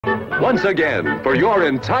Once again, for your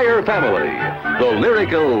entire family, the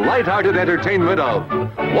lyrical, light-hearted entertainment of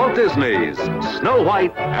Walt Disney's Snow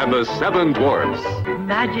White and the Seven Dwarfs.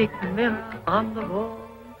 Magic mirror on the wall,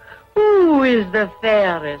 who is the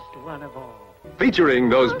fairest one of all? Featuring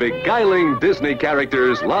those beguiling Disney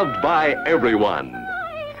characters loved by everyone.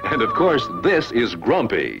 And of course, this is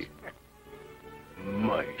Grumpy.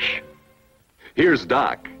 Mush. Here's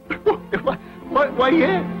Doc. Why,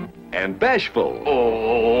 yeah? And Bashful.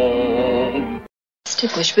 Oh. It's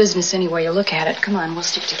ticklish business any way you look at it. Come on, we'll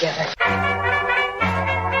stick together.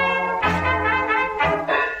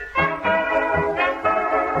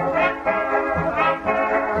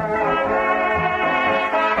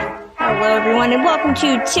 Hello, everyone, and welcome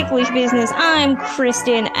to Ticklish Business. I'm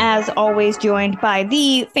Kristen, as always, joined by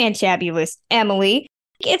the fantabulous Emily.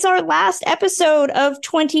 It's our last episode of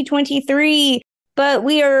 2023, but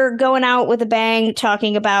we are going out with a bang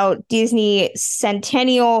talking about Disney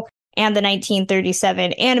Centennial and the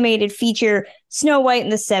 1937 animated feature Snow White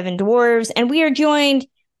and the Seven Dwarfs, and we are joined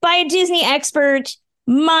by a Disney expert,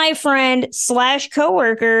 my friend /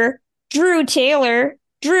 coworker, Drew Taylor.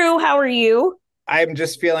 Drew, how are you? I'm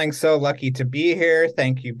just feeling so lucky to be here.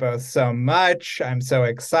 Thank you both so much. I'm so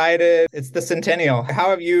excited. It's the centennial. How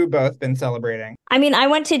have you both been celebrating? I mean, I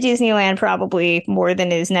went to Disneyland probably more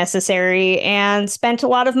than is necessary and spent a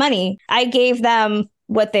lot of money. I gave them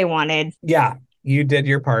what they wanted. Yeah, you did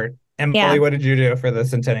your part. And Folly, what did you do for the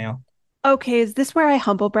centennial? Okay, is this where I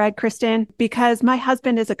humble brag, Kristen? Because my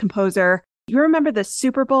husband is a composer. You remember the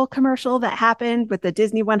Super Bowl commercial that happened with the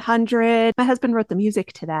Disney 100? My husband wrote the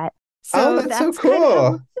music to that. So that's so cool. Kind of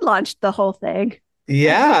how we launched the whole thing.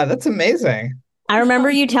 Yeah, that's amazing. I remember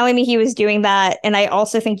you telling me he was doing that. And I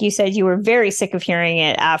also think you said you were very sick of hearing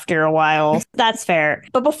it after a while. That's fair.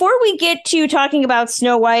 But before we get to talking about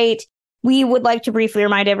Snow White, we would like to briefly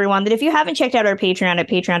remind everyone that if you haven't checked out our Patreon at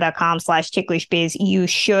patreon.com/ticklishbiz, you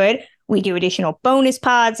should. We do additional bonus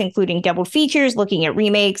pods, including double features, looking at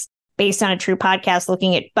remakes based on a true podcast,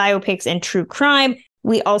 looking at biopics and true crime.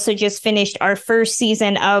 We also just finished our first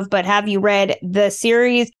season of But Have You Read the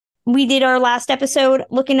series? We did our last episode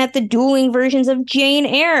looking at the dueling versions of Jane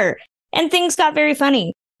Eyre, and things got very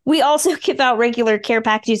funny. We also give out regular care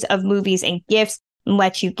packages of movies and gifts and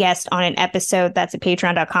let you guest on an episode. That's at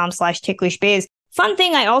patreon.com/ticklishbiz. Fun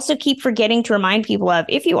thing I also keep forgetting to remind people of,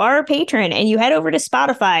 if you are a patron and you head over to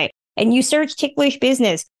Spotify and you search Ticklish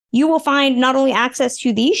Business, you will find not only access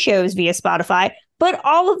to these shows via Spotify, but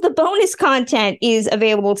all of the bonus content is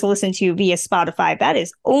available to listen to via Spotify. That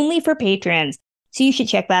is only for patrons, so you should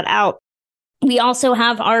check that out. We also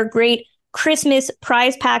have our great Christmas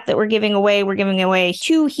prize pack that we're giving away. We're giving away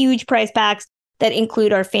 2 huge prize packs that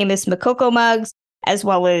include our famous Makoko mugs, as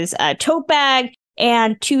well as a tote bag,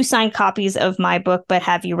 and 2 signed copies of my book, But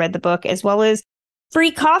Have You Read the Book, as well as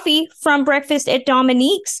free coffee from Breakfast at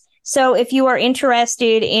Dominique's. So if you are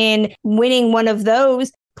interested in winning one of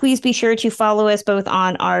those, please be sure to follow us both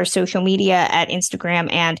on our social media at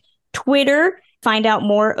Instagram and Twitter. Find out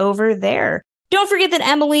more over there. Don't forget that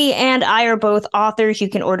Emily and I are both authors. You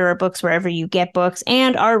can order our books wherever you get books.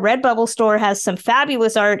 And our Redbubble store has some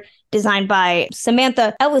fabulous art designed by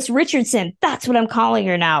Samantha Ellis Richardson. That's what I'm calling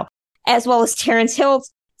her now. As well as Terrence Hilt,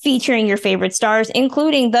 featuring your favorite stars,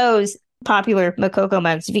 including those popular Makoko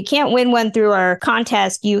mugs. If you can't win one through our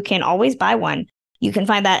contest, you can always buy one. You can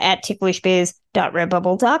find that at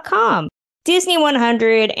ticklishbiz.redbubble.com. Disney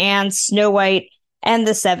 100 and Snow White and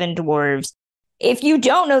the Seven Dwarfs. If you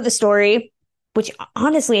don't know the story, which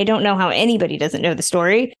honestly, I don't know how anybody doesn't know the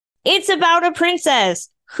story, it's about a princess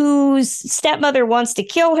whose stepmother wants to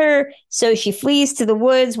kill her. So she flees to the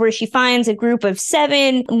woods where she finds a group of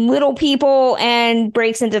 7 little people and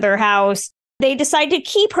breaks into their house. They decide to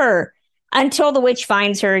keep her until the witch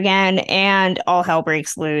finds her again and all hell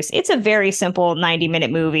breaks loose. It's a very simple 90-minute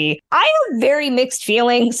movie. I have very mixed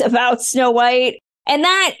feelings about Snow White, and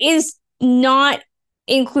that is not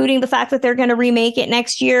including the fact that they're going to remake it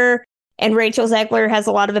next year, and Rachel Zegler has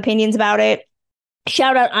a lot of opinions about it.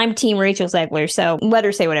 Shout out, I'm Team Rachel Zegler, so let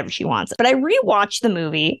her say whatever she wants. But I rewatched the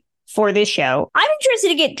movie for this show. I'm interested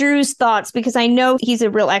to get Drew's thoughts because I know he's a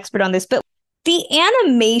real expert on this, but the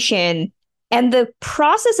animation and the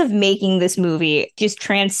process of making this movie just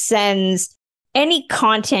transcends any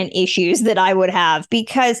content issues that I would have,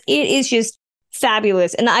 because it is just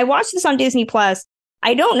fabulous. And I watched this on Disney Plus.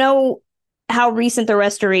 I don't know how recent the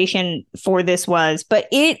restoration for this was, but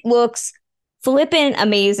it looks flippin'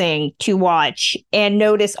 amazing to watch and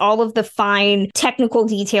notice all of the fine technical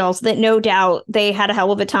details that no doubt they had a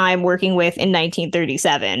hell of a time working with in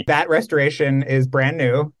 1937. That restoration is brand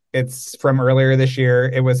new. It's from earlier this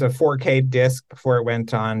year. It was a 4K disc before it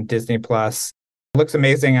went on Disney Plus. It looks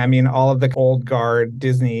amazing. I mean, all of the old guard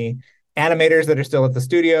Disney animators that are still at the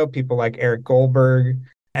studio, people like Eric Goldberg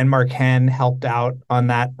and Mark Henn helped out on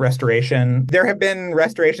that restoration. There have been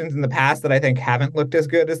restorations in the past that I think haven't looked as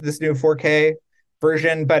good as this new 4K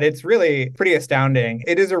version, but it's really pretty astounding.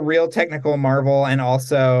 It is a real technical marvel and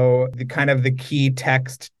also the kind of the key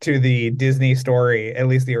text to the Disney story, at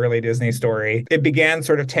least the early Disney story. It began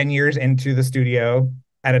sort of 10 years into the studio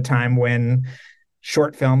at a time when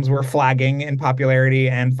short films were flagging in popularity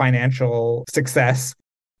and financial success.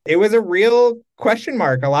 It was a real question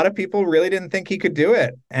mark. A lot of people really didn't think he could do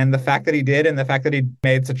it. And the fact that he did, and the fact that he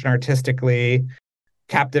made such an artistically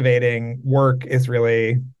captivating work is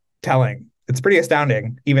really telling. It's pretty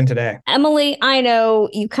astounding, even today. Emily, I know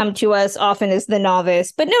you come to us often as the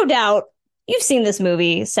novice, but no doubt you've seen this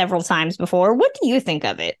movie several times before. What do you think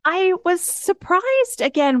of it? I was surprised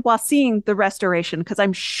again while seeing the restoration, because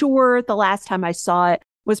I'm sure the last time I saw it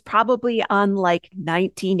was probably on like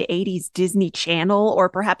 1980s Disney Channel, or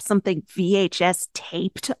perhaps something VHS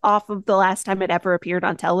taped off of the last time it ever appeared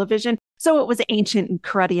on television. So it was ancient and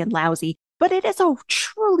cruddy and lousy. But it is a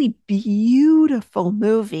truly beautiful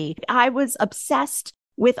movie. I was obsessed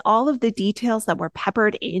with all of the details that were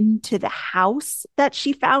peppered into the house that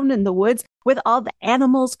she found in the woods, with all the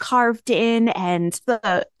animals carved in and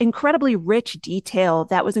the incredibly rich detail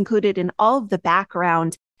that was included in all of the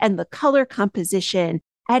background and the color composition.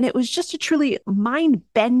 And it was just a truly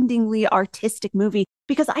mind-bendingly artistic movie,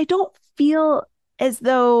 because I don't feel as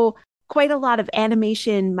though quite a lot of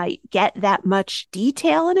animation might get that much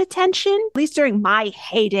detail and attention. At least during my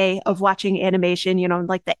heyday of watching animation, you know, in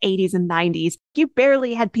like the 80s and 90s, you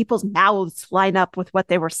barely had people's mouths line up with what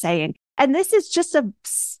they were saying. And this is just a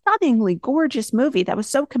stunningly gorgeous movie that was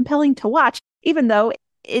so compelling to watch, even though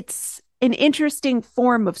it's an interesting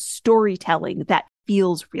form of storytelling that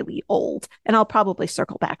feels really old. And I'll probably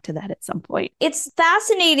circle back to that at some point. It's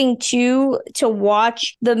fascinating, too, to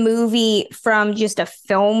watch the movie from just a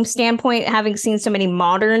film standpoint, having seen so many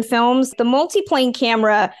modern films. The multiplane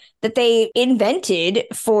camera that they invented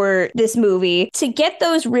for this movie, to get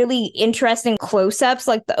those really interesting close-ups,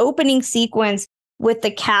 like the opening sequence with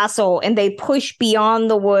the castle, and they push beyond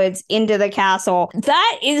the woods into the castle.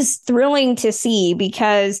 That is thrilling to see,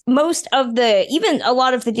 because even a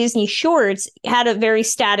lot of the Disney shorts had a very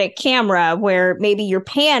static camera where maybe you're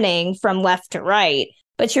panning from left to right,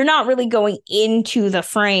 but you're not really going into the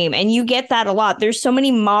frame. And you get that a lot. There's so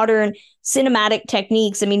many modern cinematic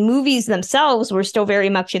techniques. I mean, movies themselves were still very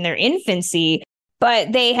much in their infancy,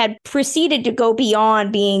 but they had proceeded to go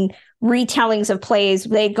beyond being retellings of plays.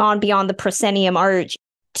 They'd gone beyond the proscenium arch.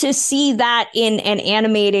 To see that in an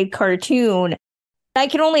animated cartoon, I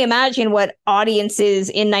can only imagine what audiences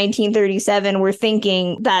in 1937 were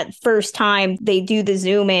thinking that first time they do the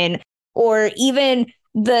zoom in, or even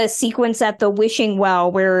the sequence at the wishing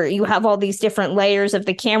well, where you have all these different layers of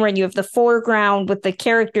the camera, and you have the foreground with the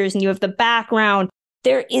characters and you have the background.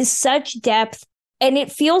 There is such depth, and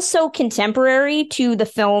it feels so contemporary to the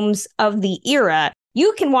films of the era.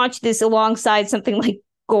 You can watch this alongside something like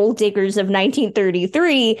Gold Diggers of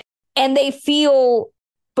 1933, and they feel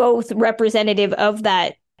both representative of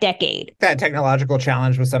that decade. That technological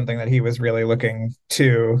challenge was something that he was really looking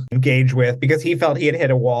to engage with, because he felt he had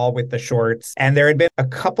hit a wall with the shorts. And there had been a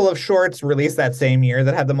couple of shorts released that same year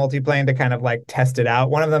that had the multiplane to kind of like test it out.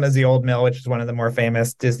 One of them is The Old Mill, which is one of the more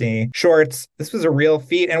famous Disney shorts. This was a real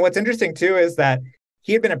feat. And what's interesting, too, is that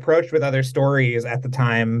he had been approached with other stories at the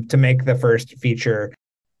time to make the first feature,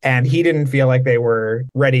 and he didn't feel like they were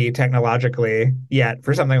ready technologically yet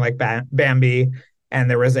for something like Bambi. And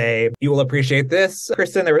there was you will appreciate this,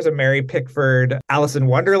 Kristen, there was a Mary Pickford Alice in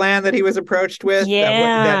Wonderland that he was approached with.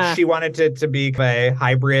 That she wanted to be a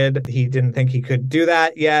hybrid. He didn't think he could do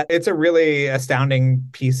that yet. It's a really astounding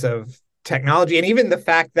piece of technology. And even the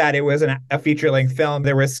fact that it was a feature-length film,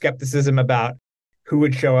 there was skepticism about who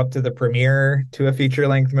would show up to the premiere to a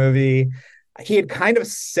feature-length movie. He had kind of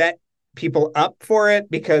set people up for it,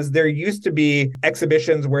 because there used to be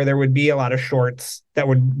exhibitions where there would be a lot of shorts that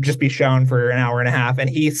would just be shown for an hour and a half. And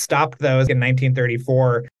he stopped those in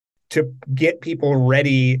 1934 to get people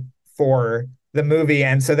ready for the movie,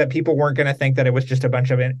 and so that people weren't going to think that it was just a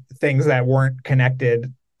bunch of things that weren't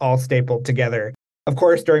connected, all stapled together. Of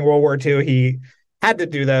course, during World War II, he had to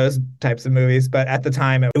do those types of movies, but at the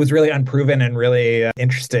time it was really unproven and really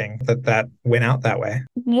interesting that went out that way.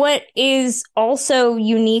 What is also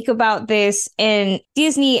unique about this, and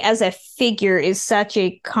Disney as a figure is such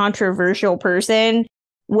a controversial person,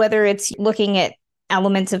 whether it's looking at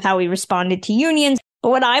elements of how he responded to unions, but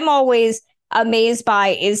what I'm always amazed by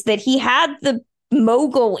is that he had the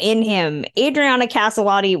mogul in him. Adriana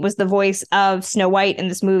Caselotti was the voice of Snow White in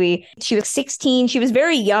this movie. She was 16. She was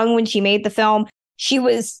very young when she made the film. She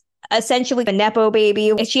was essentially a Nepo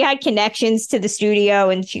baby. She had connections to the studio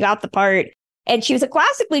and she got the part. And she was a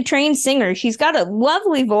classically trained singer. She's got a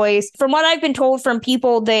lovely voice. From what I've been told from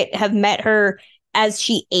people that have met her as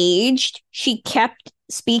she aged, she kept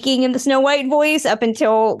speaking in the Snow White voice up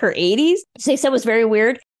until her 80s. They said it was very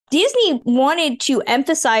weird. Disney wanted to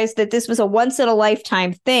emphasize that this was a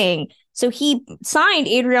once-in-a-lifetime thing. So he signed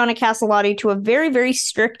Adriana Caselotti to a very, very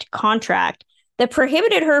strict contract that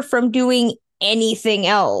prohibited her from doing anything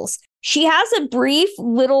else. She has a brief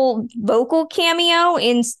little vocal cameo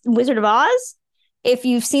in Wizard of Oz. If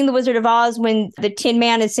you've seen The Wizard of Oz, when the Tin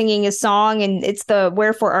Man is singing his song and it's the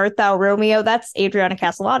Wherefore Art Thou Romeo, that's Adriana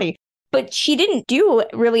Caselotti. But she didn't do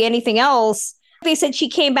really anything else. They said she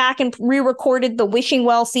came back and re-recorded the Wishing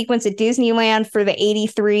Well sequence at Disneyland for the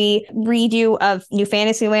 83 redo of New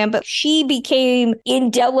Fantasyland, but she became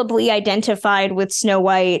indelibly identified with Snow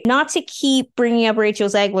White. Not to keep bringing up Rachel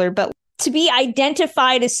Zegler, but to be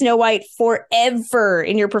identified as Snow White forever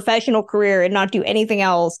in your professional career and not do anything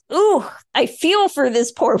else. Ooh, I feel for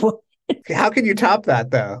this poor woman. How can you top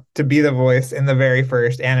that, though, to be the voice in the very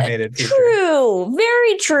first animated feature? True,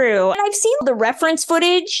 very true. And I've seen the reference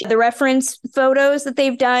footage, the reference photos that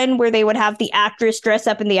they've done where they would have the actress dress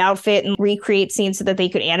up in the outfit and recreate scenes so that they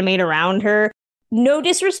could animate around her. No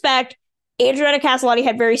disrespect, Adriana Caselotti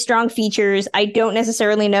had very strong features. I don't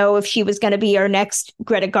necessarily know if she was going to be our next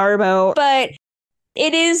Greta Garbo, but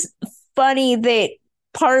it is funny that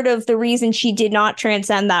part of the reason she did not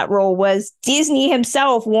transcend that role was Disney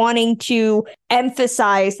himself wanting to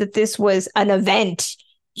emphasize that this was an event,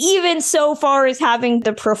 even so far as having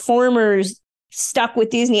the performers stuck with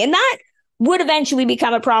Disney. And that would eventually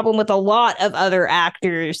become a problem with a lot of other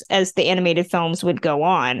actors as the animated films would go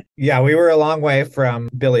on. Yeah, we were a long way from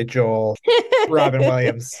Billy Joel, Robin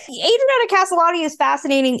Williams. Adriana Caselotti is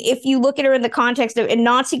fascinating if you look at her in the context of, and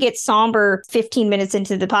not to get somber 15 minutes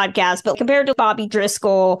into the podcast, but compared to Bobby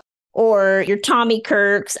Driscoll or your Tommy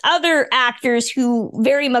Kirks, other actors who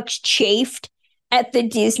very much chafed at the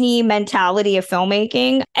Disney mentality of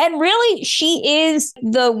filmmaking. And really, she is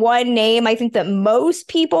the one name I think that most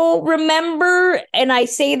people remember. And I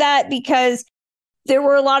say that because there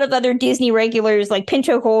were a lot of other Disney regulars like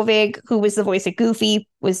Pinto Colvig, who was the voice of Goofy,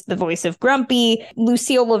 was the voice of Grumpy.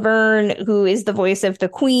 Lucille Laverne, who is the voice of the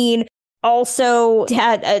Queen, also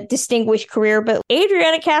had a distinguished career. But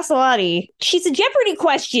Adriana Caselotti, she's a Jeopardy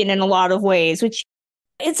question in a lot of ways, which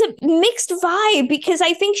it's a mixed vibe because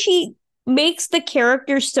I think she makes the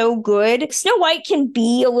character so good. Snow White can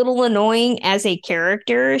be a little annoying as a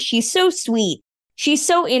character. She's so sweet. She's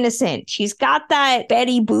so innocent. She's got that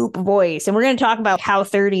Betty Boop voice. And we're going to talk about how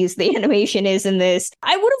 30s the animation is in this.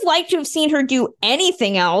 I would have liked to have seen her do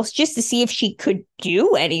anything else just to see if she could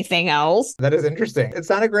do anything else. That is interesting. It's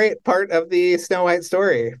not a great part of the Snow White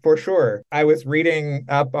story, for sure. I was reading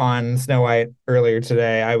up on Snow White earlier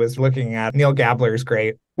today. I was looking at Neil Gabler's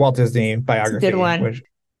great Walt Disney biography. Good one. Which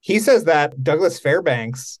he says that Douglas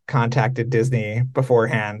Fairbanks contacted Disney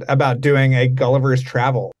beforehand about doing a Gulliver's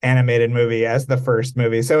Travel animated movie as the first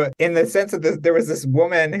movie. So in the sense of this, there was this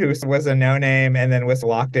woman who was a no-name and then was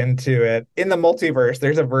locked into it. In the multiverse,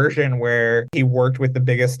 there's a version where he worked with the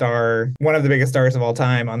biggest star, one of the biggest stars of all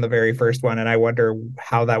time on the very first one. And I wonder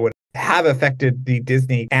how that would have affected the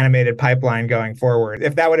Disney animated pipeline going forward.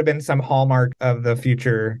 If that would have been some hallmark of the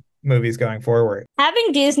future movies going forward.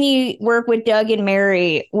 Having Disney work with Doug and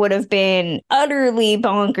Mary would have been utterly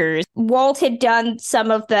bonkers. Walt had done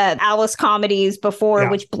some of the Alice comedies before,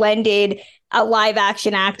 which blended a live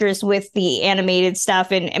action actress with the animated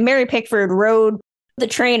stuff. And Mary Pickford rode the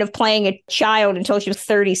train of playing a child until she was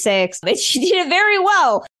 36. But she did it very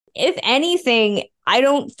well. If anything, I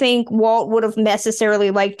don't think Walt would have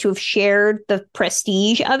necessarily liked to have shared the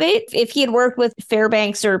prestige of it. If he had worked with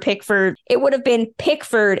Fairbanks or Pickford, it would have been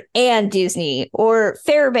Pickford and Disney or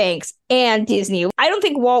Fairbanks and Disney. I don't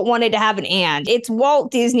think Walt wanted to have an and. It's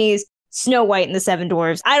Walt Disney's Snow White and the Seven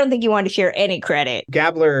Dwarfs. I don't think he wanted to share any credit.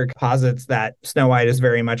 Gabler posits that Snow White is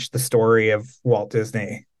very much the story of Walt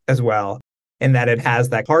Disney as well, in that it has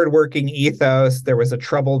that hardworking ethos. There was a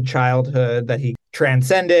troubled childhood that he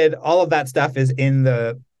transcended. All of that stuff is in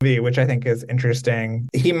the movie, which I think is interesting.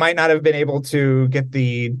 He might not have been able to get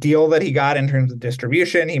the deal that he got in terms of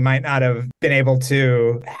distribution. He might not have been able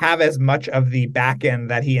to have as much of the back end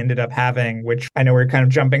that he ended up having, which I know we're kind of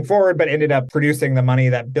jumping forward, but ended up producing the money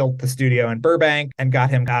that built the studio in Burbank and got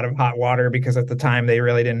him out of hot water because at the time they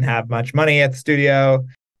really didn't have much money at the studio.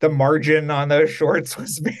 the margin on those shorts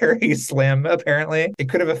was very slim, apparently. It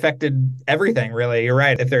could have affected everything, really. You're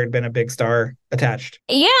right, if there had been a big star attached.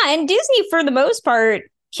 Yeah, and Disney, for the most part,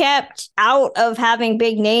 kept out of having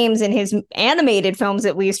big names in his animated films,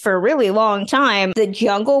 at least for a really long time. The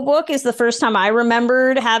Jungle Book is the first time I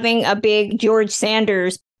remembered having a big George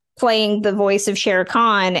Sanders playing the voice of Shere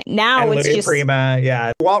Khan. Now and it's Louis just Prima,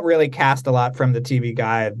 yeah. Walt really cast a lot from the TV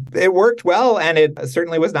guide. It worked well, and it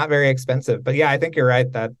certainly was not very expensive. But yeah, I think you're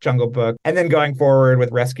right, that Jungle Book. And then going forward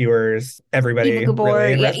with Rescuers, everybody Eva Gabor,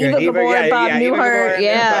 really Eva Gabor, Bob Newhart,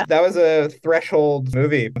 yeah. That was a threshold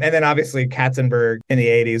movie. And then obviously Katzenberg in the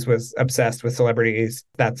 80s was obsessed with celebrities.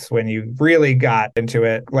 That's when you really got into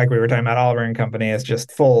it. Like we were talking about, Oliver and Company is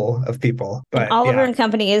just full of people. But Oliver and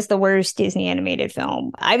Company is the worst Disney animated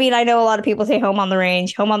film. I mean, I know a lot of people say Home on the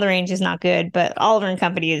Range. Home on the Range is not good, but Oliver and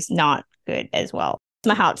Company is not good as well. It's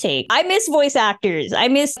my hot take. I miss voice actors. I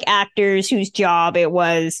miss actors whose job it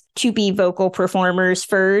was to be vocal performers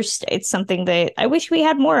first. It's something that I wish we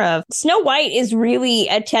had more of. Snow White is really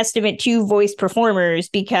a testament to voice performers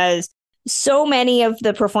because so many of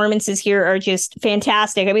the performances here are just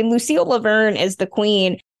fantastic. I mean, Lucille Laverne as the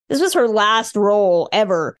Queen, this was her last role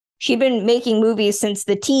ever. She'd been making movies since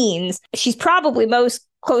the teens. She's probably most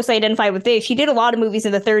closely identified with this. She did a lot of movies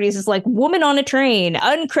in the 30s as like Woman on a Train,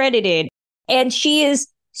 uncredited. And she is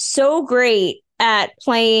so great at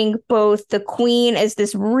playing both the Queen as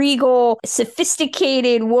this regal,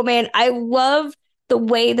 sophisticated woman. I love the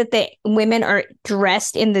way that the women are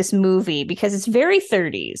dressed in this movie because it's very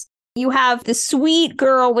 30s. You have the sweet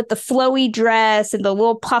girl with the flowy dress and the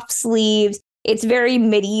little puff sleeves. It's very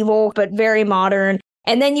medieval, but very modern.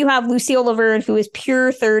 And then you have Lucille Laverne, who is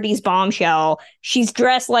pure 30s bombshell. She's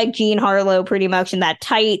dressed like Jean Harlow pretty much in that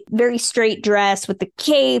tight, very straight dress with the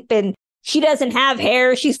cape. And she doesn't have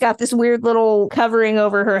hair. She's got this weird little covering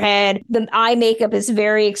over her head. The eye makeup is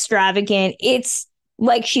very extravagant. It's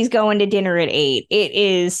like she's going to dinner at 8. It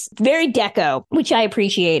is very deco, which I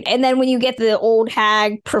appreciate. And then when you get the old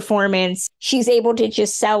hag performance, she's able to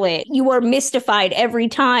just sell it. You are mystified every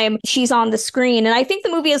time she's on the screen. And I think the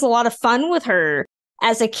movie has a lot of fun with her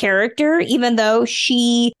as a character, even though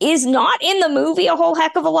she is not in the movie a whole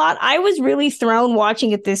heck of a lot. I was really thrown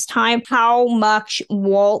watching at this time how much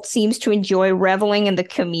Walt seems to enjoy reveling in the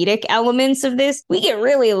comedic elements of this. We get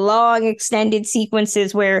really long extended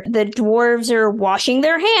sequences where the dwarves are washing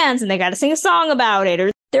their hands and they got to sing a song about it, or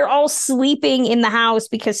they're all sleeping in the house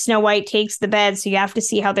because Snow White takes the bed. So you have to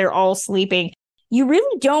see how they're all sleeping. You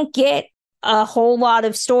really don't get a whole lot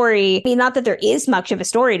of story. I mean, not that there is much of a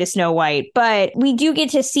story to Snow White, but we do get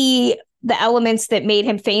to see the elements that made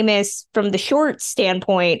him famous from the short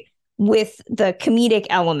standpoint with the comedic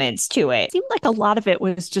elements to it. It seemed like a lot of it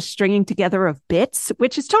was just stringing together of bits,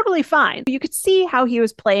 which is totally fine. You could see how he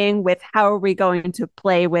was playing with how are we going to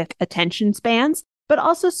play with attention spans. But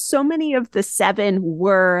also so many of the 7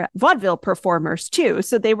 were vaudeville performers too.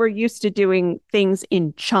 So they were used to doing things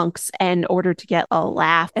in chunks in order to get a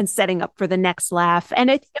laugh and setting up for the next laugh. And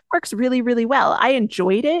I think it works really, really well. I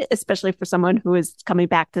enjoyed it, especially for someone who is coming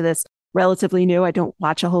back to this relatively new. I don't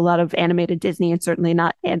watch a whole lot of animated Disney and certainly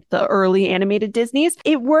not the early animated Disneys.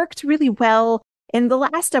 It worked really well. And the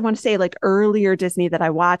last, I want to say, like earlier Disney that I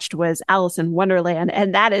watched was Alice in Wonderland.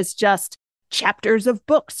 And that is just chapters of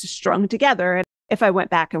books strung together. And if I went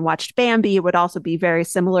back and watched Bambi, it would also be very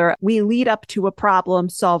similar. We lead up to a problem,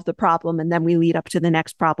 solve the problem, and then we lead up to the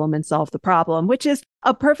next problem and solve the problem, which is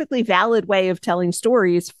a perfectly valid way of telling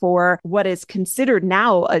stories for what is considered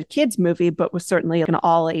now a kid's movie, but was certainly an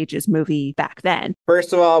all ages movie back then.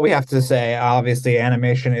 First of all, we have to say, obviously,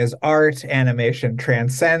 animation is art. Animation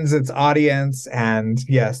transcends its audience. And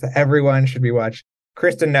yes, everyone should be watched.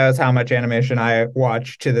 Kristen knows how much animation I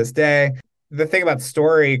watch to this day. The thing about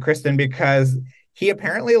story, Kristen, because he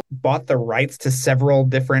apparently bought the rights to several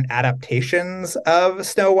different adaptations of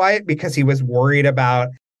Snow White because he was worried about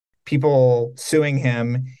people suing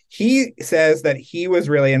him. He says that he was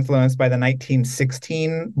really influenced by the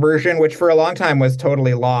 1916 version, which for a long time was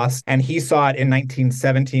totally lost. And he saw it in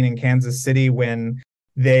 1917 in Kansas City when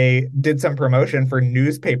they did some promotion for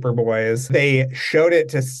newspaper boys. They showed it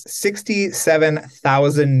to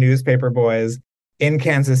 67,000 newspaper boys in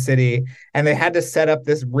Kansas City, and they had to set up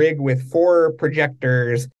this rig with 4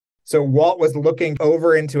 projectors. So Walt was looking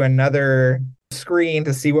over into another screen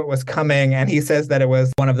to see what was coming, and he says that it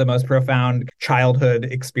was one of the most profound childhood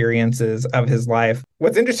experiences of his life.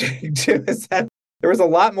 What's interesting, too, is that there was a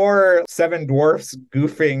lot more Seven Dwarfs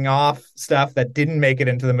goofing off stuff that didn't make it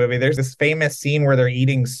into the movie. There's this famous scene where they're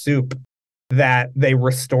eating soup, that they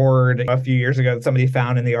restored a few years ago that somebody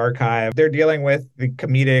found in the archive. They're dealing with the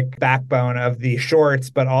comedic backbone of the shorts,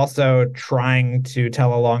 but also trying to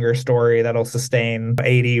tell a longer story that'll sustain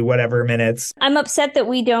 80 whatever minutes. I'm upset that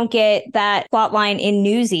we don't get that plot line in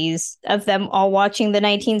Newsies of them all watching the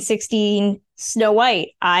 1916 Snow White.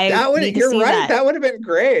 You're right. That would have been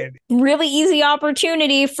great. Really easy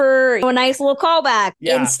opportunity for a nice little callback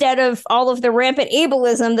instead of all of the rampant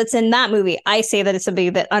ableism that's in that movie. I say that it's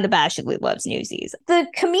somebody that unabashedly loves Newsies. The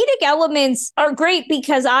comedic elements are great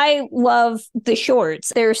because I love the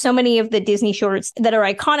shorts. There are so many of the Disney shorts that are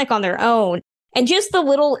iconic on their own. And just the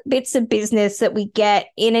little bits of business that we get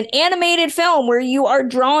in an animated film where you are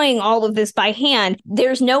drawing all of this by hand.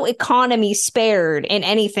 There's no economy spared in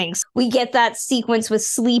anything. So we get that sequence with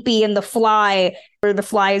Sleepy and the fly, where the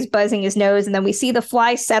fly is buzzing his nose, and then we see the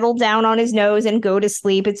fly settle down on his nose and go to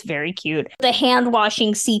sleep. It's very cute. The hand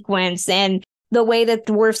washing sequence and the way that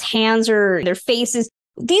dwarfs' hands are, their faces.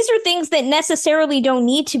 These are things that necessarily don't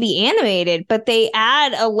need to be animated, but they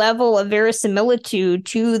add a level of verisimilitude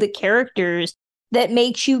to the characters that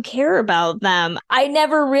makes you care about them. I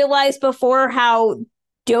never realized before how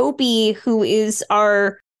Dopey, who is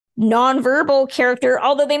our nonverbal character,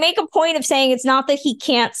 although they make a point of saying it's not that he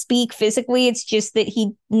can't speak physically, it's just that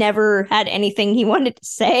he never had anything he wanted to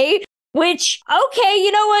say. Which, okay,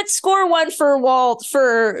 you know what? Score one for Walt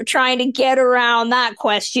for trying to get around that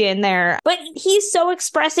question there. But he's so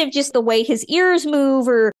expressive, just the way his ears move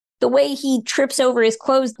or the way he trips over his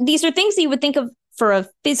clothes. These are things that you would think of for a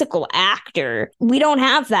physical actor. We don't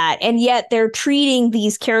have that. And yet they're treating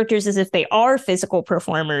these characters as if they are physical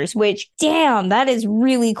performers, which, damn, that is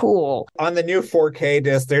really cool. On the new 4K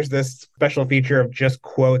disc, there's this special feature of just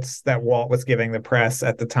quotes that Walt was giving the press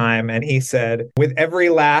at the time. And he said, "With every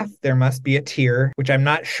laugh, there must be a tear," which I'm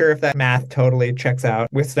not sure if that math totally checks out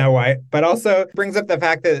with Snow White, but also brings up the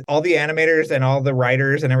fact that all the animators and all the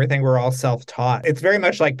writers and everything were all self-taught. It's very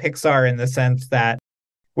much like Pixar in the sense that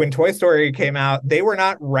when Toy Story came out, they were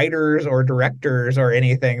not writers or directors or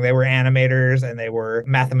anything. They were animators and they were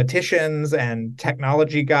mathematicians and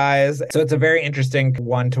technology guys. So it's a very interesting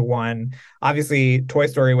one-to-one. Obviously, Toy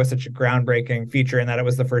Story was such a groundbreaking feature in that it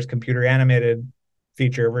was the first computer animated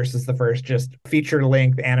feature versus the first just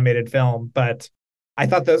feature-length animated film. But I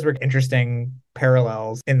thought those were interesting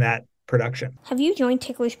parallels in that production. Have you joined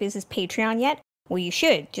Ticklish Business Patreon yet? Well, you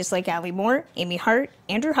should, just like Ali Moore, Amy Hart,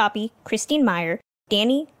 Andrew Hoppe, Christine Mier,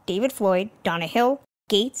 Danny, David Floyd, Donna Hill,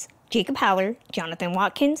 Gates, Jacob Haller, Jonathan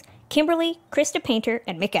Watkins, Kimberly, Krista Painter,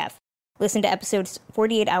 and McF. Listen to episodes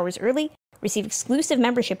 48 hours early, receive exclusive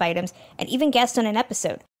membership items, and even guest on an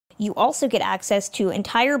episode. You also get access to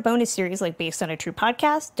entire bonus series like Based on a True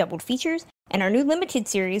Podcast, doubled features, and our new limited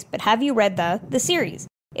series, But Have You Read the series?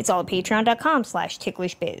 It's all at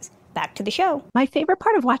patreon.com/ticklishbiz. Back to the show. My favorite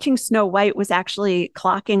part of watching Snow White was actually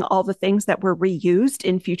clocking all the things that were reused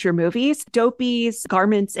in future movies. Dopey's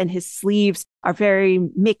garments and his sleeves are very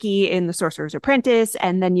Mickey in The Sorcerer's Apprentice.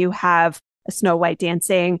 And then you have a Snow White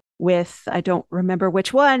dancing with, I don't remember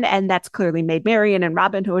which one. And that's clearly Maid Marian and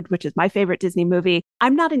Robin Hood, which is my favorite Disney movie.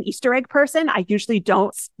 I'm not an Easter egg person. I usually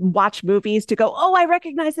don't watch movies to go, oh, I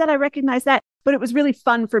recognize that. I recognize that. But it was really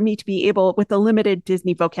fun for me to be able, with the limited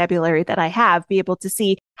Disney vocabulary that I have, be able to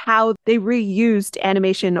see how they reused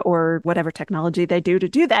animation or whatever technology they do to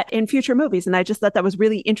do that in future movies. And I just thought that was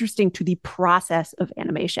really interesting to the process of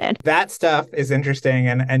animation. That stuff is interesting.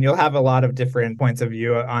 And you'll have a lot of different points of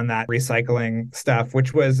view on that recycling stuff,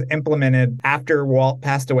 which was implemented after Walt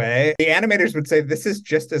passed away. The animators would say this is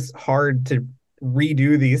just as hard to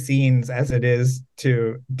redo these scenes as it is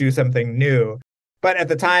to do something new. But at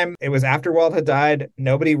the time, it was after Walt had died.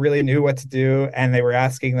 Nobody really knew what to do. And they were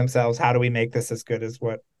asking themselves, how do we make this as good as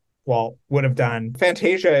what Walt would have done?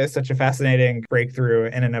 Fantasia is such a fascinating breakthrough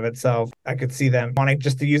in and of itself. I could see them wanting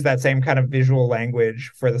just to use that same kind of visual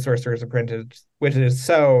language for The Sorcerer's Apprentice, which is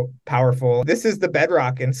so powerful. This is the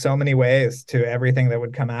bedrock in so many ways to everything that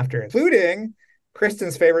would come after, including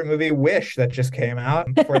Kristen's favorite movie, Wish, that just came out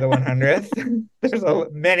for the 100th. There's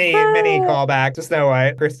many callbacks to Snow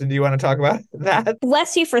White. Kristen, do you want to talk about that?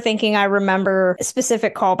 Bless you for thinking I remember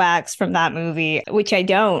specific callbacks from that movie, which I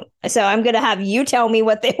don't. So I'm going to have you tell me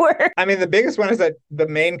what they were. I mean, the biggest one is that the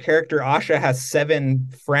main character, Asha, has 7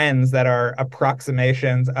 friends that are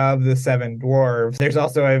approximations of the 7 dwarves. There's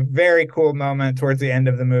also a very cool moment towards the end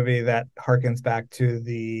of the movie that harkens back to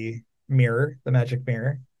the mirror, the magic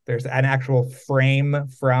mirror. There's an actual frame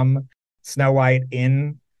from Snow White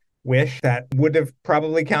in Wish that would have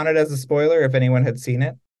probably counted as a spoiler if anyone had seen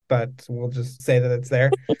it, but we'll just say that it's there.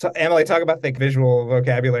 So, Emily, talk about the visual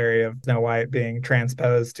vocabulary of Snow White being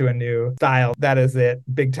transposed to a new style. That is it,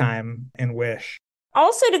 big time in Wish.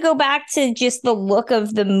 Also, to go back to just the look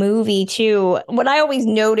of the movie, too, what I always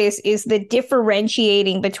notice is the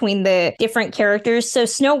differentiating between the different characters. So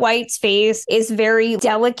Snow White's face is very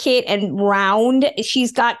delicate and round.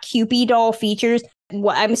 She's got Cupid doll features.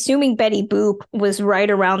 I'm assuming Betty Boop was right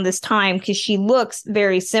around this time because she looks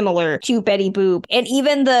very similar to Betty Boop. And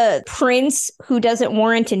even the prince who doesn't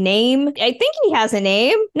warrant a name, I think he has a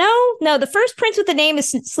name. No, the first prince with a name is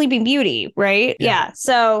Sleeping Beauty, right? Yeah.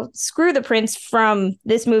 So screw the prince from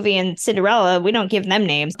this movie and Cinderella. We don't give them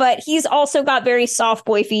names. But he's also got very soft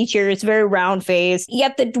boy features, very round face.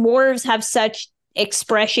 Yet the dwarves have such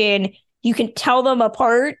expression. You can tell them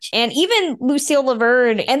apart. And even Lucille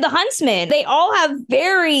Laverne and the Huntsman, they all have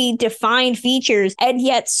very defined features. And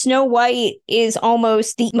yet Snow White is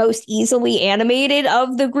almost the most easily animated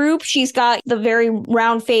of the group. She's got the very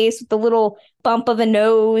round face with the little bump of a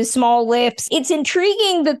nose, small lips. It's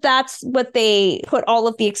intriguing that that's what they put all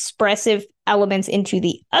of the expressive elements into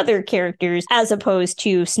the other characters as opposed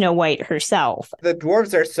to Snow White herself. The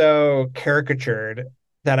dwarves are so caricatured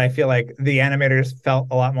that I feel like the animators felt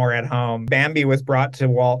a lot more at home. Bambi was brought to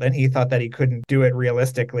Walt and he thought that he couldn't do it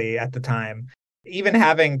realistically at the time. Even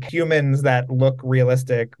having humans that look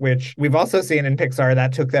realistic, which we've also seen in Pixar,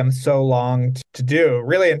 that took them so long to do,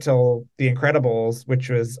 really until The Incredibles,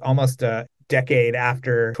 which was almost a decade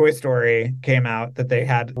after Toy Story came out, that they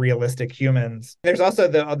had realistic humans. There's also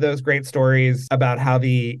those great stories about how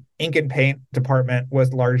the ink and paint department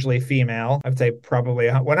was largely female. I'd say probably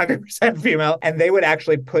 100% female. And they would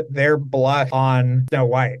actually put their blush on Snow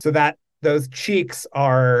White so that those cheeks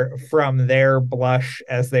are from their blush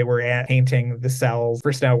as they were painting the cells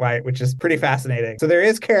for Snow White, which is pretty fascinating. So there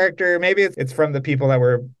is character. Maybe it's from the people that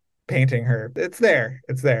were painting her. It's there.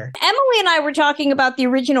 Emily and I were talking about the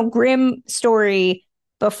original Grimm story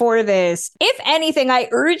before this. If anything, I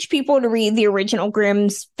urge people to read the original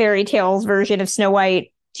Grimm's fairy tales version of Snow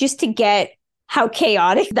White just to get how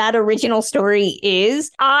chaotic that original story is.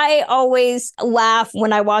 I always laugh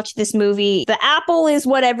when I watch this movie. The apple is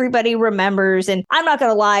what everybody remembers. And I'm not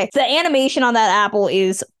going to lie, the animation on that apple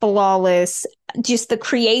is flawless. Just the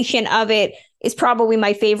creation of it is probably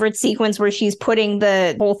my favorite sequence where she's putting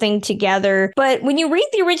the whole thing together. But when you read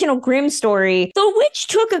the original Grimm story, the witch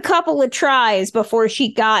took a couple of tries before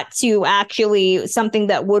she got to actually something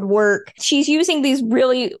that would work. She's using these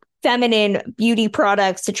really feminine beauty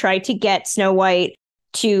products to try to get Snow White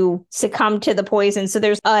to succumb to the poison. So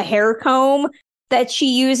there's a hair comb that she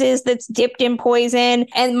uses that's dipped in poison.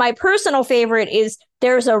 And my personal favorite is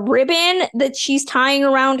there's a ribbon that she's tying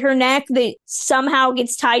around her neck that somehow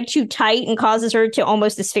gets tied too tight and causes her to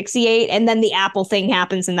almost asphyxiate. And then the apple thing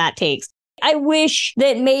happens and that takes. I wish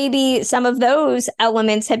that maybe some of those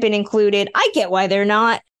elements had been included. I get why they're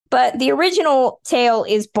not. But the original tale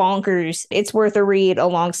is bonkers. It's worth a read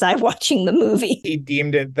alongside watching the movie. He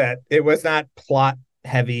deemed it that it was not plot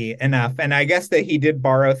heavy enough. And I guess that he did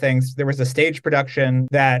borrow things. There was a stage production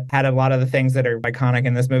that had a lot of the things that are iconic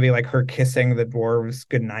in this movie, like her kissing the dwarves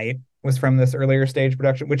goodnight was from this earlier stage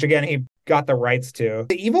production, which again, he got the rights to.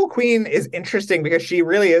 The Evil Queen is interesting because she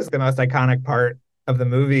really is the most iconic part of the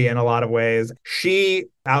movie in a lot of ways. She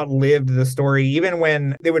outlived the story, even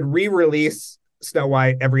when they would re-release Snow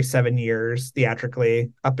White every 7 years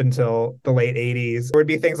theatrically up until the late 80s. There would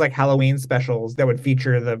be things like Halloween specials that would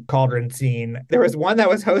feature the cauldron scene. There was one that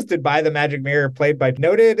was hosted by the Magic Mirror, played by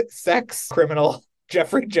noted sex criminal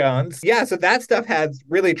Jeffrey Jones. Yeah, so that stuff has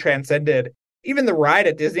really transcended. Even the ride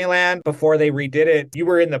at Disneyland, before they redid it, you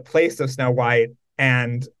were in the place of Snow White,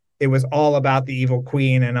 and it was all about the evil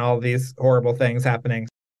queen and all these horrible things happening.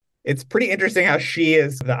 It's pretty interesting how she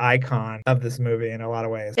is the icon of this movie in a lot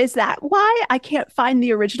of ways. Is that why I can't find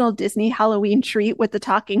the original Disney Halloween treat with the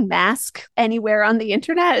talking mask anywhere on the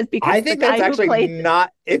internet? Is because I think that's actually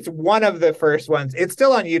not, it's one of the first ones. It's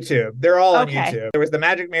still on YouTube. They're all on YouTube. There was the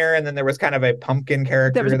Magic Mirror, and then there was kind of a pumpkin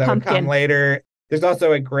character that would come later. There's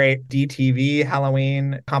also a great DTV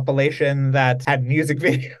Halloween compilation that had music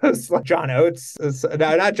videos like John Oates.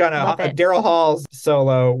 No, not John Oates. Daryl Hall's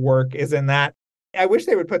solo work is in that. I wish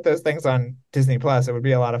they would put those things on Disney Plus. It would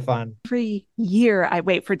be a lot of fun. Every year I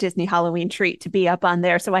wait for Disney Halloween Treat to be up on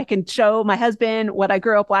there so I can show my husband what I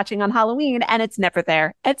grew up watching on Halloween, and it's never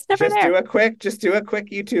there. It's never there. Just do a quick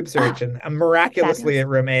YouTube search and miraculously it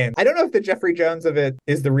remains. I don't know if the Jeffrey Jones of it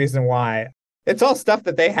is the reason why. It's all stuff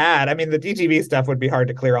that they had. I mean, the DTV stuff would be hard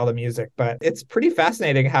to clear all the music, but it's pretty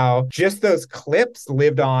fascinating how just those clips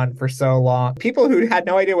lived on for so long. People who had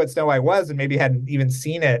no idea what Snow White was and maybe hadn't even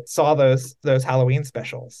seen it saw those Halloween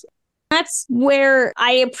specials. That's where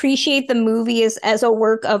I appreciate the movie as a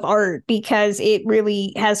work of art, because it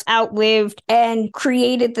really has outlived and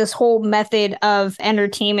created this whole method of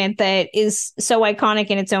entertainment that is so iconic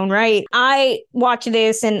in its own right. I watch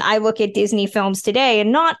this and I look at Disney films today,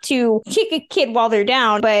 and not to kick a kid while they're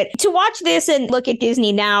down, but to watch this and look at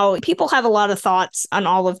Disney now, people have a lot of thoughts on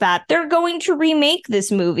all of that. They're going to remake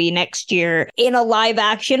this movie next year in a live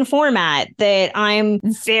action format that I'm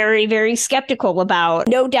very, very skeptical about.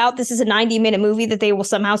 No doubt this is a 90-minute movie that they will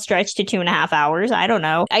somehow stretch to 2.5 hours. I don't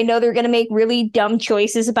know. I know they're going to make really dumb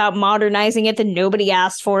choices about modernizing it that nobody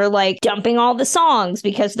asked for, like dumping all the songs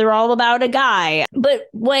because they're all about a guy. But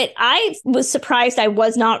what I was surprised I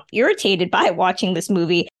was not irritated by watching this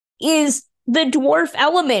movie is the dwarf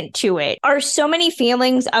element to it. Are so many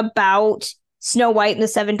feelings about Snow White and the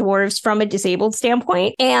Seven Dwarfs from a disabled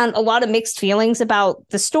standpoint, and a lot of mixed feelings about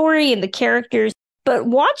the story and the characters. But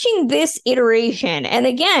watching this iteration, and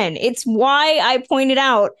again, it's why I pointed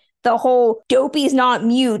out the whole Dopey's not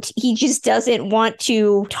mute. He just doesn't want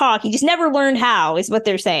to talk. He just never learned how, is what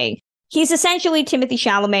they're saying. He's essentially Timothée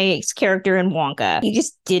Chalamet's character in Wonka. He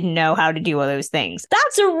just didn't know how to do all those things.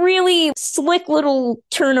 That's a really slick little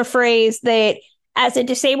turn of phrase that, as a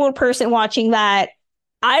disabled person watching that,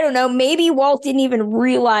 I don't know, maybe Walt didn't even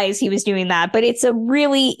realize he was doing that, but it's a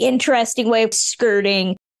really interesting way of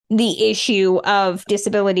skirting the issue of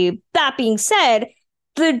disability. That being said,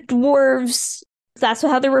 the dwarves, that's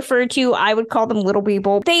how they're referred to. I would call them little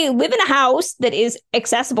people. They live in a house that is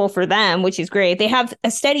accessible for them, which is great. They have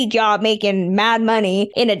a steady job making mad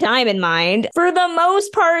money in a diamond mine. For the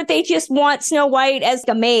most part, they just want Snow White as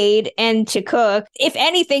a maid and to cook. If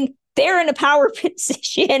anything, they're in a power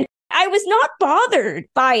position. I was not bothered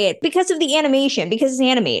by it because of the animation, because it's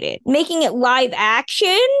animated. Making it live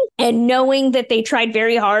action and knowing that they tried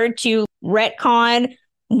very hard to retcon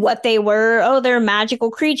what they were. Oh, they're magical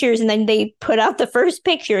creatures. And then they put out the first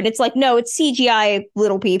picture and it's like, no, it's CGI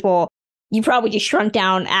little people. You probably just shrunk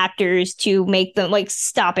down actors to make them, like,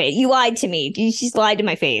 stop it. You lied to me. You just lied to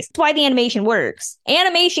my face. That's why the animation works.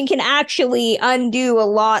 Animation can actually undo a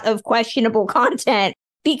lot of questionable content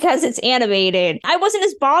because it's animated. I wasn't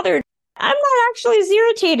as bothered. I'm not actually as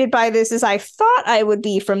irritated by this as I thought I would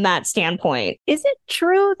be from that standpoint. Is it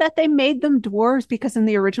true that they made them dwarves because in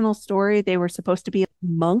the original story, they were supposed to be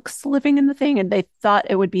monks living in the thing, and they thought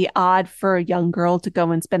it would be odd for a young girl to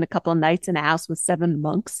go and spend a couple of nights in a house with 7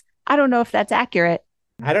 monks? I don't know if that's accurate.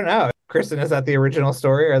 I don't know. Kristen, is that the original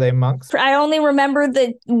story? Are they monks? I only remember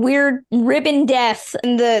the weird ribbon death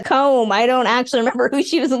and the comb. I don't actually remember who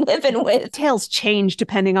she was living with. Tales change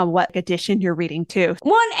depending on what edition you're reading too.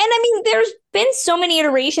 One, and I mean, there's been so many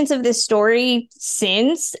iterations of this story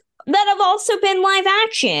since that have also been live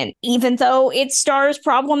action, even though it stars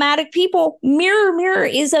problematic people. Mier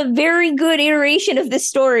is a very good iteration of this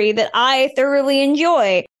story that I thoroughly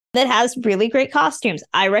enjoy, that has really great costumes.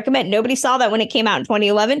 I recommend. Nobody saw that when it came out in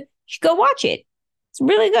 2011. You should go watch it. It's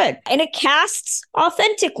really good. And it casts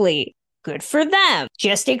authentically. Good for them.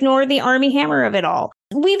 Just ignore the Armie Hammer of it all.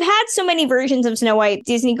 We've had so many versions of Snow White,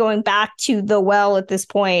 Disney going back to the well at this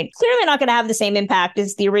point. Clearly not going to have the same impact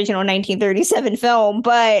as the original 1937 film,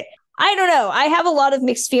 but I don't know. I have a lot of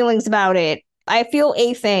mixed feelings about it. I feel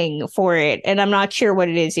a thing for it, and I'm not sure what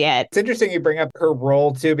it is yet. It's interesting you bring up her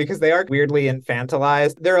role, too, because they are weirdly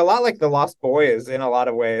infantilized. They're a lot like the Lost Boys in a lot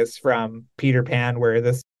of ways from Peter Pan, where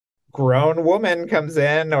this grown woman comes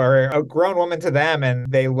in, or a grown woman to them, and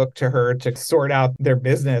they look to her to sort out their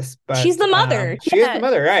business. But she's the mother. She is the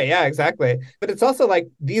mother, right? Yeah, exactly. But it's also like,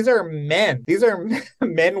 these are men. These are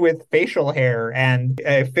men with facial hair and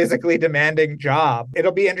a physically demanding job.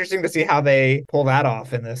 It'll be interesting to see how they pull that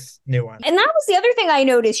off in this new one. And that was the other thing I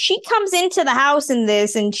noticed. She comes into the house in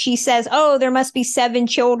this and she says, oh, there must be 7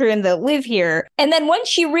 children that live here. And then once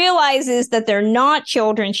she realizes that they're not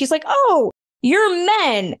children, she's like, oh, you're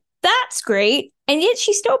men. That's great. And yet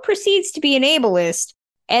she still proceeds to be an ableist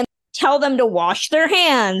and tell them to wash their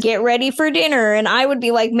hands, get ready for dinner. And I would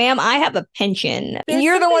be like, ma'am, I have a pension.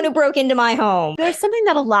 You're the one who broke into my home. There's something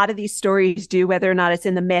that a lot of these stories do, whether or not it's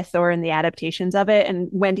in the myth or in the adaptations of it. And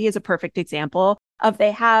Wendy is a perfect example of,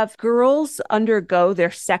 they have girls undergo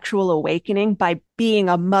their sexual awakening by being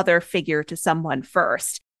a mother figure to someone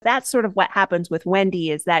first. That's sort of what happens with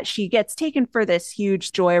Wendy, is that she gets taken for this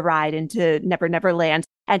huge joyride into Never Never Land,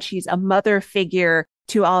 and she's a mother figure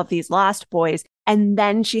to all of these lost boys. And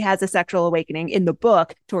then she has a sexual awakening in the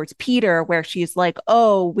book towards Peter, where she's like,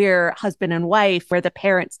 oh, we're husband and wife, we're the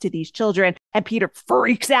parents to these children. And Peter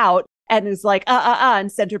freaks out and is like,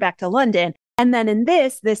 and send her back to London. And then in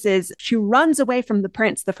this is she runs away from the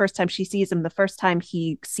prince the first time she sees him, the first time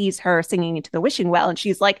he sees her singing into the wishing well. And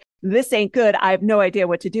she's like, this ain't good. I have no idea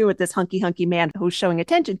what to do with this hunky man who's showing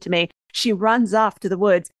attention to me. She runs off to the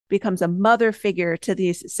woods, becomes a mother figure to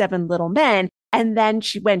these 7 little men. And then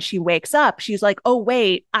when she wakes up, she's like, oh,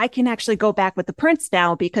 wait, I can actually go back with the prince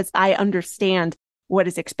now because I understand what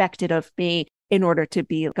is expected of me in order to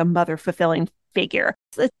be like a mother fulfilling figure.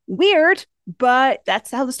 It's weird, but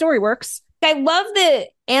that's how the story works. I love the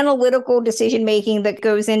analytical decision making that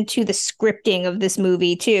goes into the scripting of this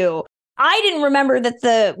movie, too. I didn't remember that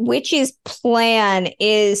the witch's plan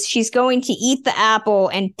is she's going to eat the apple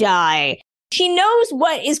and die. She knows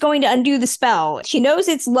what is going to undo the spell. She knows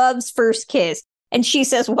it's love's first kiss. And she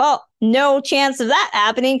says, well, no chance of that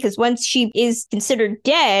happening because once she is considered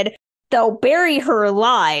dead, they'll bury her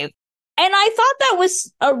alive. And I thought that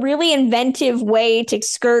was a really inventive way to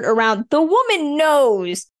skirt around. The woman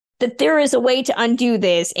knows that there is a way to undo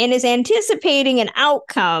this and is anticipating an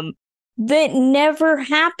outcome that never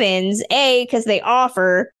happens, A, because they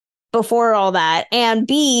offer before all that, and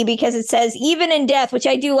B, because it says even in death, which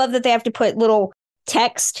I do love that they have to put little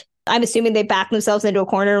text. I'm assuming they back themselves into a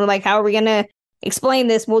corner. We're like, how are we going to explain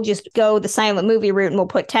this? We'll just go the silent movie route and we'll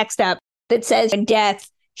put text up that says in death,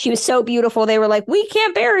 she was so beautiful. They were like, we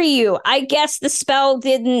can't bury you. I guess the spell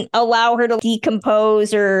didn't allow her to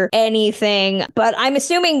decompose or anything. But I'm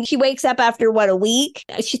assuming she wakes up after, a week?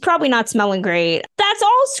 She's probably not smelling great. That's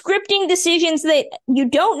all scripting decisions that you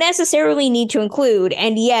don't necessarily need to include.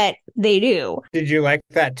 And yet they do. Did you like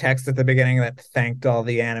that text at the beginning that thanked all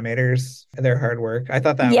the animators for their hard work? I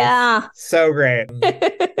thought that was so great.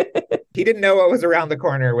 He didn't know what was around the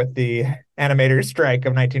corner with the animators' strike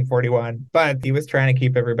of 1941, but he was trying to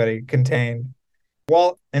keep everybody contained.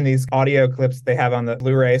 Walt, in these audio clips they have on the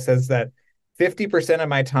Blu-ray, says that 50% of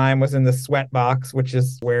my time was in the sweat box, which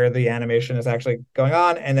is where the animation is actually going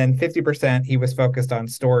on, and then 50% he was focused on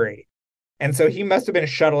story. And so he must have been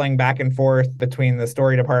shuttling back and forth between the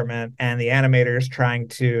story department and the animators trying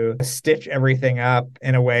to stitch everything up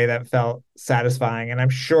in a way that felt satisfying. And I'm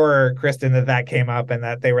sure, Kristen, that came up and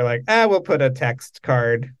that they were like, we'll put a text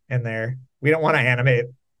card in there. We don't want to animate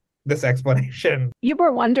this explanation. You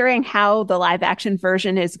were wondering how the live action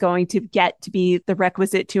version is going to get to be the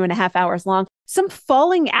requisite 2.5 hours long. Some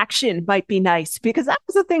falling action might be nice, because that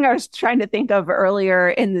was the thing I was trying to think of earlier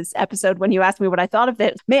in this episode when you asked me what I thought of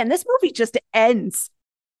it. Man, this movie just ends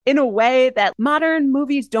in a way that modern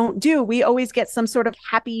movies don't do. We always get some sort of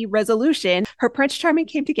happy resolution. Her Prince Charming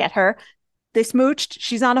came to get her. They smooched.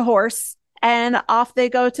 She's on a horse. And off they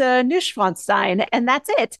go to Neuschwanstein. And that's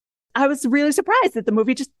it. I was really surprised that the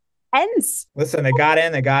movie just ends. Listen, they got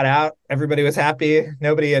in, they got out. Everybody was happy.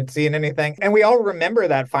 Nobody had seen anything. And we all remember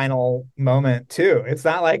that final moment, too. It's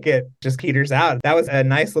not like it just peters out. That was a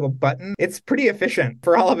nice little button. It's pretty efficient.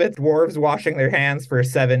 For all of it, dwarves washing their hands for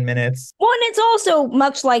 7 minutes. Well, and it's also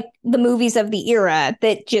much like the movies of the era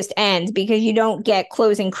that just end because you don't get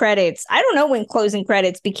closing credits. I don't know when closing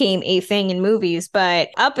credits became a thing in movies, but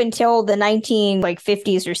up until the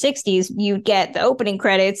 50s or 60s, you'd get the opening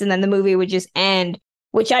credits and then the movie would just end,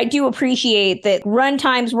 which I do appreciate that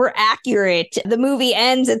runtimes were accurate. The movie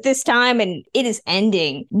ends at this time and it is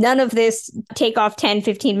ending. None of this take off 10,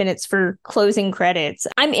 15 minutes for closing credits.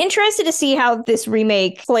 I'm interested to see how this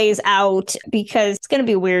remake plays out because it's going to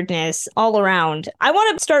be weirdness all around. I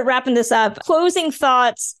want to start wrapping this up. Closing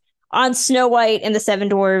thoughts on Snow White and the Seven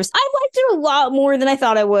Dwarfs. I liked it a lot more than I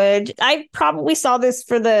thought I would. I probably saw this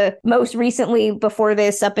for the most recently before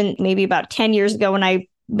this, up in maybe about 10 years ago when I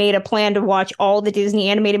made a plan to watch all the Disney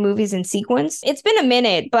animated movies in sequence. It's been a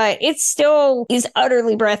minute, but it still is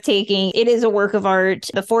utterly breathtaking. It is a work of art.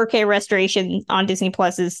 The 4K restoration on Disney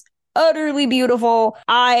Plus is utterly beautiful.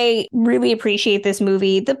 I really appreciate this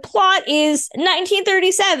movie. The plot is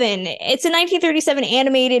 1937. It's a 1937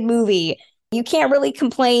 animated movie. You can't really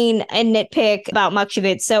complain and nitpick about much of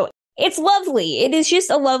it. So it's lovely. It is just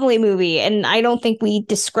a lovely movie. And I don't think we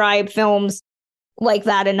describe films like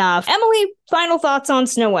that enough. Emily, final thoughts on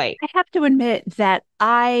Snow White? I have to admit that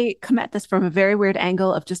I come at this from a very weird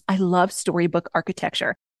angle of I love storybook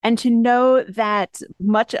architecture. And to know that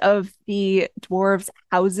much of the dwarves'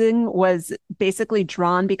 housing was basically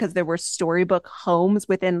drawn because there were storybook homes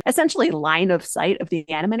within essentially line of sight of the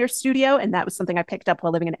animator studio. And that was something I picked up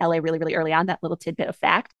while living in LA really, really early on, that little tidbit of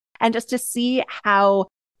fact. And just to see how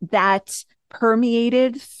that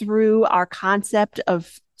permeated through our concept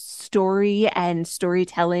of story and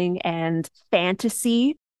storytelling and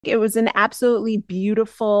fantasy. It was an absolutely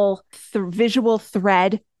beautiful visual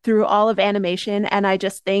thread through all of animation. And I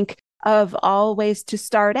just think of all ways to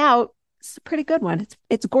start out, It's a pretty good one.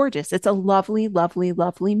 It's gorgeous. It's a lovely, lovely,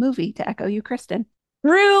 lovely movie, to echo you, Kristen.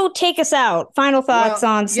 Drew, take us out. Final thoughts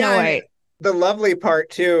on Snow White. The lovely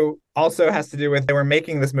part, too, also has to do with they were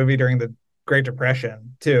making this movie during the Great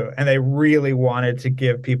Depression, too. And they really wanted to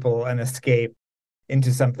give people an escape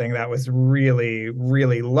into something that was really,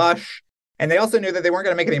 really lush. And they also knew that they weren't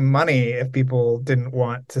going to make any money if people didn't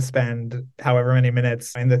want to spend however many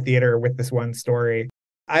minutes in the theater with this one story.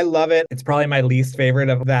 I love it. It's probably my least favorite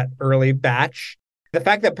of that early batch. The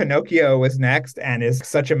fact that Pinocchio was next and is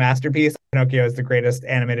such a masterpiece. Pinocchio is the greatest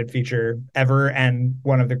animated feature ever and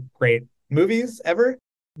one of the great movies ever.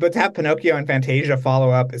 But to have Pinocchio and Fantasia follow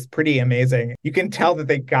up is pretty amazing. You can tell that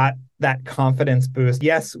they got that confidence boost.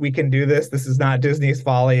 Yes, we can do this. This is not Disney's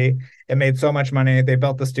Folly. It made so much money. They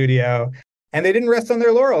built the studio. And they didn't rest on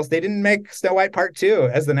their laurels. They didn't make Snow White Part 2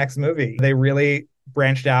 as the next movie. They really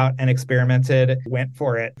branched out and experimented, went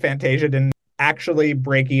for it. Fantasia didn't actually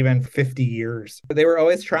break even 50 years. But they were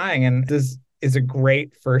always trying, and this is a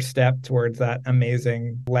great first step towards that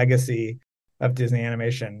amazing legacy of Disney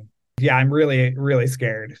animation. Yeah, I'm really, really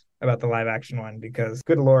scared about the live action one because,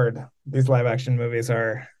 good Lord, these live action movies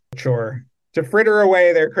are a chore. To fritter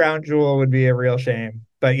away their crown jewel would be a real shame.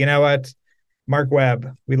 But you know what? Mark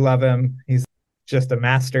Webb, we love him. He's just a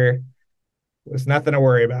master. There's nothing to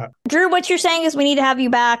worry about. Drew, what you're saying is we need to have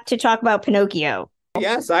you back to talk about Pinocchio.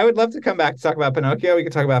 Yes, I would love to come back to talk about Pinocchio. We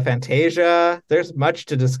could talk about Fantasia. There's much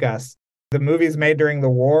to discuss. The movies made during the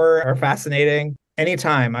war are fascinating.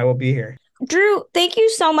 Anytime, I will be here. Drew, thank you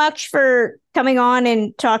so much for coming on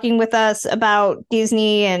and talking with us about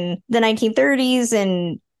Disney and the 1930s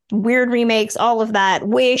and weird remakes, all of that.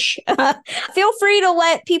 Wish. Feel free to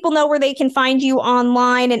let people know where they can find you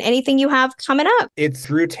online and anything you have coming up. It's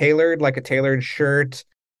Drew Tailored, like a tailored shirt,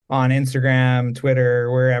 on Instagram,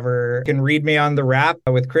 Twitter, wherever. You can read me on The Wrap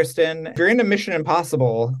with Kristen. If you're into Mission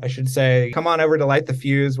Impossible, I should say, come on over to Light the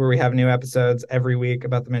Fuse, where we have new episodes every week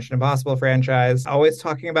about the Mission Impossible franchise. Always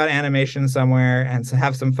talking about animation somewhere, and so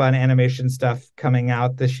have some fun animation stuff coming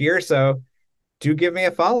out this year. So do give me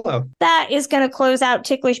a follow. That is going to close out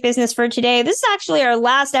Ticklish Business for today. This is actually our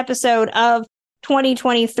last episode of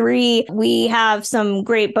 2023. We have some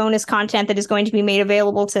great bonus content that is going to be made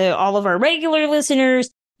available to all of our regular listeners.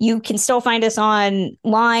 You can still find us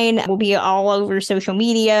online. We'll be all over social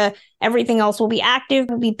media. Everything else will be active.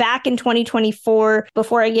 We'll be back in 2024.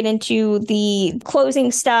 Before I get into the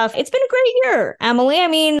closing stuff, it's been a great year, Emily. I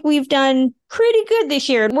mean, we've done pretty good this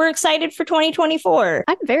year. We're excited for 2024.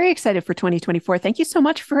 I'm very excited for 2024. Thank you so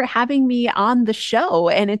much for having me on the show.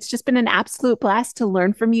 And it's just been an absolute blast to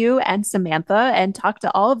learn from you and Samantha and talk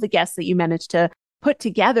to all of the guests that you managed to put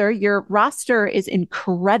together. Your roster is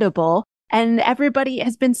incredible. And everybody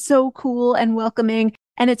has been so cool and welcoming.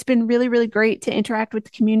 And it's been really, really great to interact with the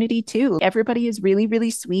community too. Everybody is really,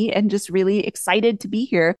 really sweet and just really excited to be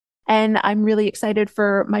here. And I'm really excited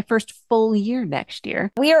for my first full year next year.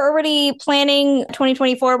 We are already planning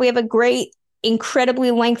 2024. We have a great,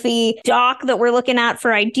 incredibly lengthy doc that we're looking at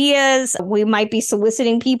for ideas. We might be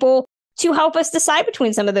soliciting people to help us decide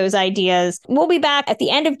between some of those ideas. We'll be back at the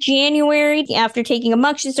end of January after taking a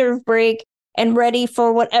much-deserved break and ready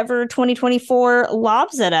for whatever 2024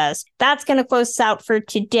 lobs at us. That's going to close us out for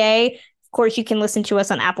today. Of course, you can listen to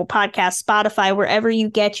us on Apple Podcasts, Spotify, wherever you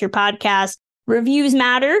get your podcasts. Reviews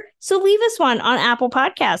matter, so leave us one on Apple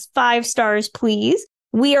Podcasts. 5 stars, please.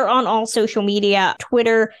 We are on all social media,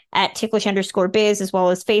 Twitter at ticklish_biz, as well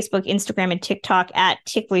as Facebook, Instagram, and TikTok at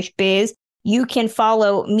ticklishbiz. You can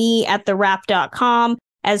follow me at thewrap.com,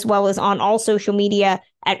 as well as on all social media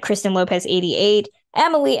at Kristen Lopez 88.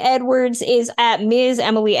 Emily Edwards is at Ms.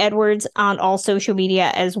 Emily Edwards on all social media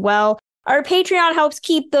as well. Our Patreon helps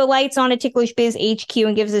keep the lights on at Ticklish Biz HQ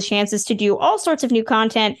and gives us chances to do all sorts of new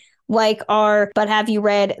content like our But Have You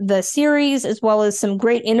Read the series, as well as some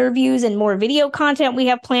great interviews and more video content we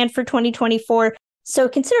have planned for 2024. So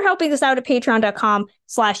consider helping us out at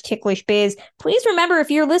patreon.com/ticklishbiz. Please remember, if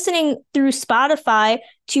you're listening through Spotify,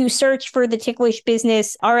 to search for the Ticklish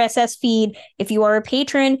Business RSS feed. If you are a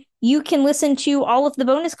patron, you can listen to all of the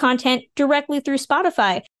bonus content directly through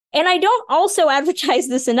Spotify. And I don't also advertise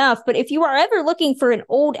this enough, but if you are ever looking for an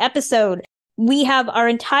old episode, we have our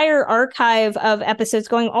entire archive of episodes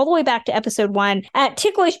going all the way back to episode 1 at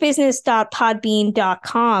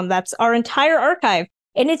ticklishbusiness.podbean.com. That's our entire archive,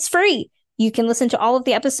 and it's free. You can listen to all of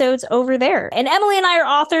the episodes over there. And Emily and I are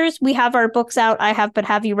authors. We have our books out. I have But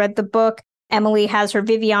Have You Read the Book, Emily has her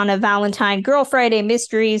Viviana Valentine Girl Friday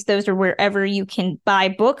mysteries. Those are wherever you can buy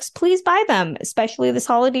books. Please buy them, especially this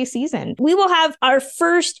holiday season. We will have our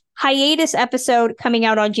first hiatus episode coming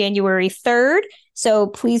out on January 3rd. So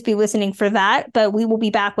please be listening for that. But we will be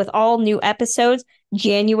back with all new episodes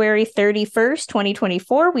January 31st,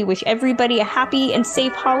 2024. We wish everybody a happy and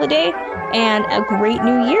safe holiday and a great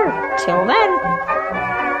new year. Till then.